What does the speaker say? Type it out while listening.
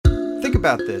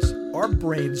about this. Our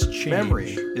brains change.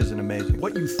 Memory isn't amazing.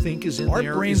 What you think is in Our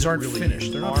there brains aren't really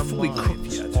finished. They're not fully cooked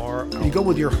yet. You go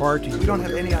with your heart. We don't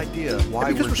have any idea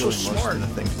why because we're we're so doing most smart. of the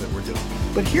things that we're doing.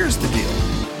 But here's the deal.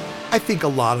 I think a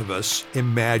lot of us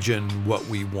imagine what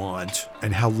we want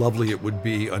and how lovely it would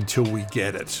be until we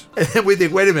get it. And then we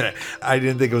think, wait a minute, I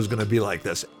didn't think it was going to be like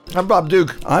this. I'm Bob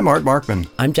Duke. I'm Art Markman.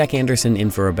 I'm Jack Anderson in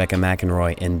for Rebecca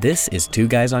McEnroy, and this is Two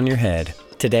Guys on Your Head.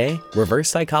 Today, reverse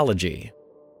psychology.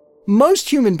 Most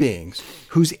human beings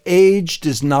whose age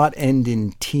does not end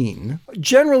in teen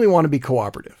generally want to be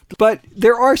cooperative. But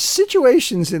there are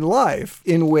situations in life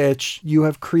in which you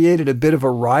have created a bit of a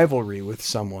rivalry with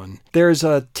someone. There's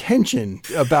a tension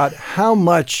about how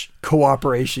much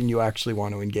cooperation you actually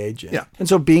want to engage in. Yeah. And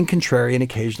so being contrarian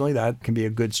occasionally, that can be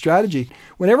a good strategy.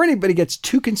 Whenever anybody gets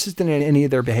too consistent in any of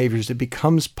their behaviors, it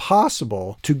becomes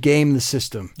possible to game the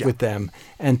system with them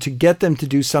and to get them to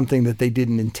do something that they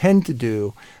didn't intend to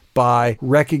do by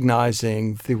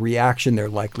recognizing the reaction they're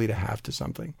likely to have to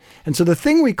something. And so the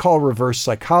thing we call reverse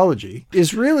psychology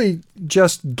is really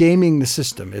just gaming the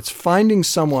system. It's finding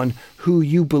someone who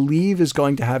you believe is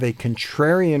going to have a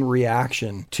contrarian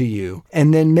reaction to you,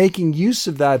 and then making use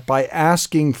of that by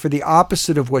asking for the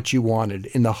opposite of what you wanted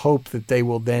in the hope that they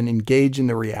will then engage in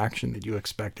the reaction that you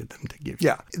expected them to give you.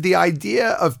 Yeah. The idea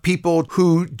of people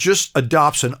who just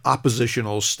adopts an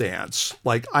oppositional stance,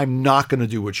 like I'm not going to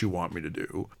do what you want me to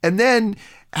do. And then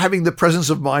having the presence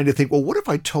of mind to think, well, what if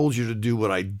I told you to do what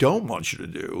I don't want you to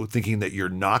do, thinking that you're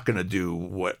not going to do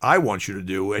what I want you to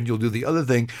do and you'll do the other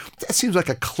thing? That seems like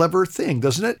a clever thing,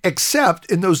 doesn't it?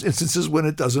 Except in those instances when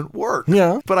it doesn't work.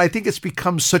 Yeah. But I think it's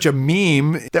become such a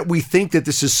meme that we think that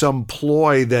this is some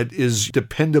ploy that is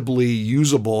dependably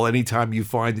usable. Anytime you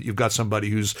find that you've got somebody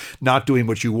who's not doing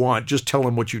what you want, just tell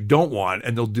them what you don't want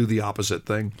and they'll do the opposite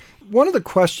thing. One of the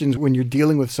questions when you're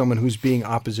dealing with someone who's being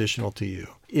oppositional to you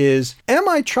is, am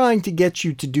I trying to get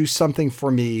you to do something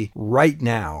for me right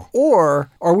now?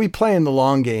 Or are we playing the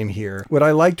long game here? Would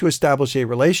I like to establish a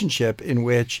relationship in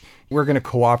which we're going to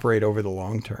cooperate over the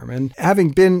long term? And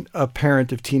having been a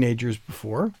parent of teenagers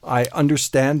before, I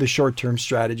understand the short-term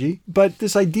strategy, but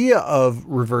this idea of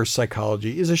reverse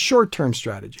psychology is a short-term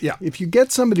strategy. Yeah. If you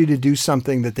get somebody to do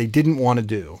something that they didn't want to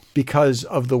do because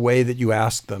of the way that you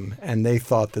asked them, and they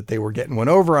thought that they were getting one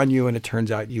over on you, and it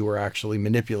turns out you were actually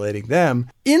manipulating them,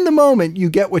 in the moment, you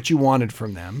get what you wanted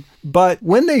from them. But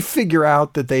when they figure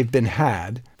out that they've been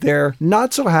had, they're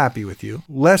not so happy with you,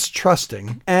 less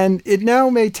trusting, and it now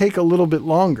may take a little bit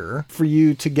longer for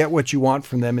you to get what you want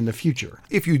from them in the future.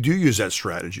 If you do use that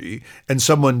strategy and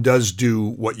someone does do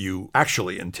what you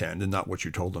actually intend and not what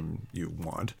you told them you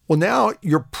want, well, now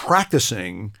you're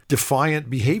practicing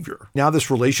defiant behavior. Now this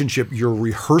relationship, you're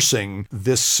rehearsing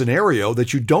this scenario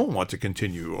that you don't want to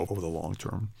continue over the long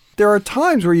term. There are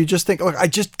times where you just think, look, I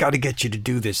just got to get you to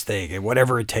do this thing, and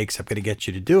whatever it takes, I'm going to get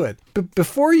you to do it. But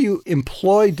before you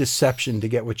employ deception to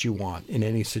get what you want in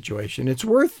any situation, it's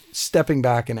worth stepping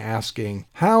back and asking,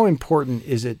 how important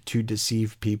is it to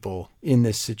deceive people in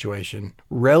this situation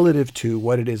relative to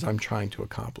what it is I'm trying to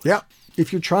accomplish? Yeah.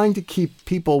 If you're trying to keep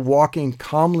people walking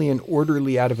calmly and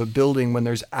orderly out of a building when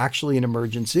there's actually an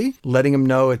emergency, letting them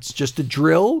know it's just a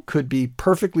drill could be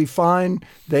perfectly fine.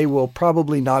 They will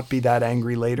probably not be that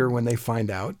angry later when they find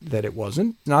out that it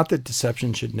wasn't. Not that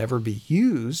deception should never be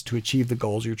used to achieve the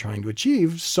goals you're trying to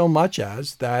achieve, so much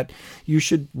as that you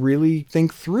should really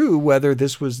think through whether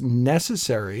this was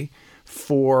necessary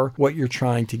for what you're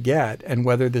trying to get and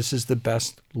whether this is the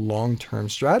best long-term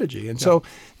strategy. And so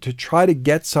to try to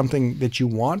get something that you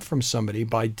want from somebody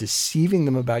by deceiving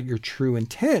them about your true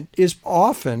intent is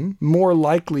often more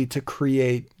likely to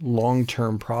create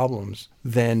long-term problems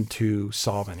than to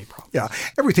solve any problem. Yeah.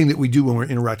 Everything that we do when we're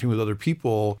interacting with other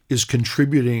people is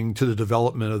contributing to the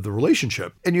development of the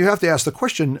relationship. And you have to ask the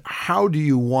question, how do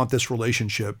you want this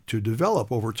relationship to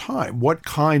develop over time? What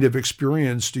kind of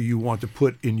experience do you want to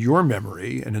put in your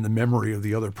memory and in the memory of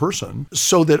the other person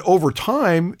so that over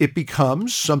time it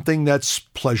becomes something that's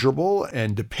pleasurable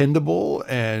and dependable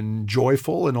and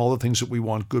joyful and all the things that we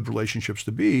want good relationships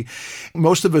to be?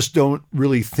 Most of us don't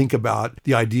really think about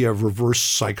the idea of reverse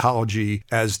psychology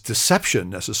as deception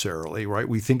necessarily, right?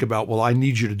 We think about, well, I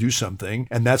need you to do something,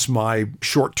 and that's my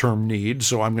short-term need,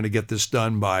 so I'm going to get this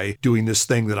done by doing this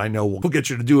thing that I know will get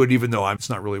you to do it, even though it's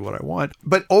not really what I want.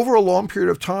 But over a long period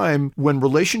of time, when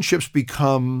relationships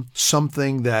become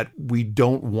something that we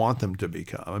don't want them to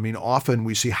become, I mean, often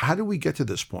we see? How do we get to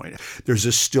this point?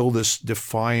 There's still this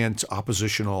defiant,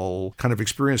 oppositional kind of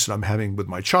experience that I'm having with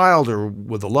my child or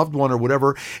with a loved one or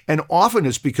whatever. And often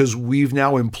it's because we've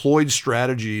now employed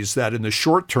strategies that in the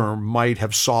short term might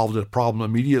have solved a problem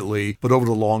immediately, but over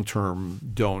the long term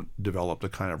don't develop the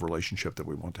kind of relationship that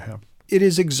we want to have. It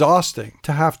is exhausting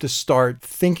to have to start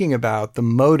thinking about the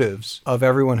motives of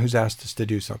everyone who's asked us to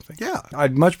do something. Yeah.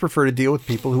 I'd much prefer to deal with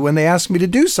people who, when they ask me to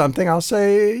do something, I'll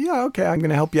say, yeah, okay, I'm going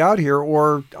to help you out here,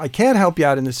 or I can't help you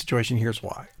out in this situation. Here's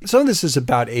why. Some of this is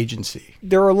about agency.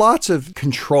 There are lots of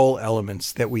control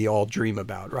elements that we all dream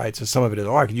about, right? So some of it is,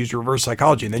 I could use reverse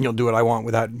psychology and then you'll do what I want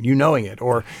without you knowing it.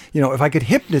 Or, if I could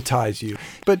hypnotize you.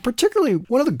 But particularly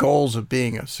one of the goals of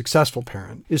being a successful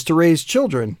parent is to raise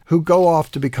children who go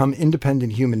off to become independent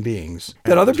human beings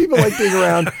that other people like being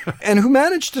around and who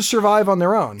manage to survive on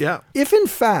their own. Yeah. If in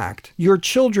fact your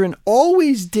children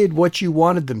always did what you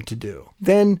wanted them to do,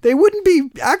 then they wouldn't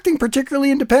be acting particularly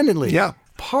independently. Yeah.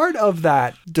 Part of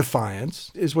that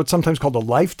defiance is what's sometimes called a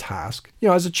life task.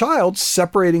 As a child,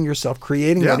 separating yourself,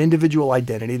 creating that individual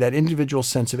identity, that individual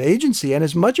sense of agency, and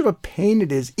as much of a pain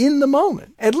it is in the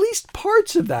moment, at least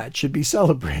parts of that should be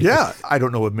celebrated. Yeah. I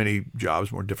don't know of many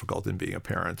jobs more difficult than being a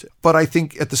parent. But I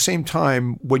think at the same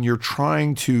time, when you're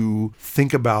trying to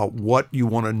think about what you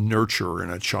want to nurture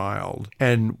in a child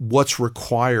and what's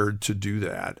required to do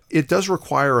that, it does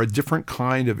require a different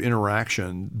kind of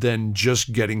interaction than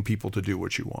just getting people to do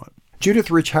what you want. Judith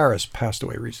Rich Harris passed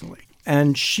away recently,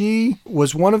 and she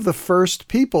was one of the first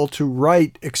people to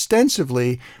write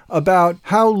extensively about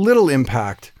how little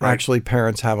impact actually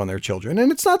parents have on their children.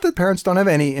 And it's not that parents don't have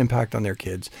any impact on their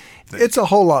kids. It's a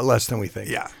whole lot less than we think.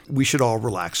 Yeah, we should all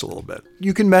relax a little bit.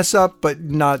 You can mess up, but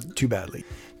not too badly.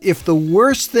 If the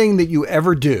worst thing that you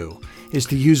ever do is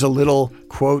to use a little,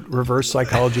 quote, reverse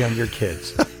psychology on your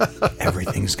kids,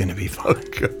 everything's going to be fine. Oh,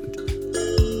 good.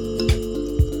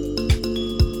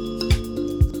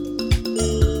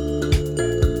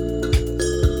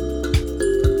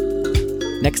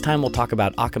 Next time, we'll talk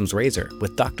about Occam's razor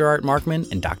with Dr. Art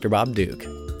Markman and Dr. Bob Duke.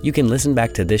 You can listen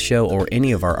back to this show or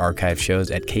any of our archive shows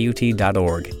at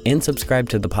KUT.org and subscribe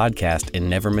to the podcast and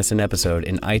never miss an episode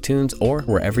in iTunes or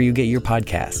wherever you get your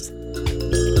podcasts.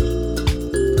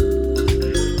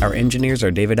 Our engineers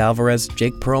are David Alvarez,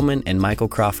 Jake Perlman, and Michael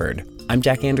Crawford. I'm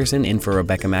Jack Anderson in for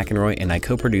Rebecca McEnroy, and I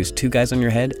co-produce Two Guys on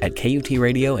Your Head at KUT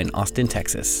Radio in Austin,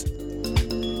 Texas.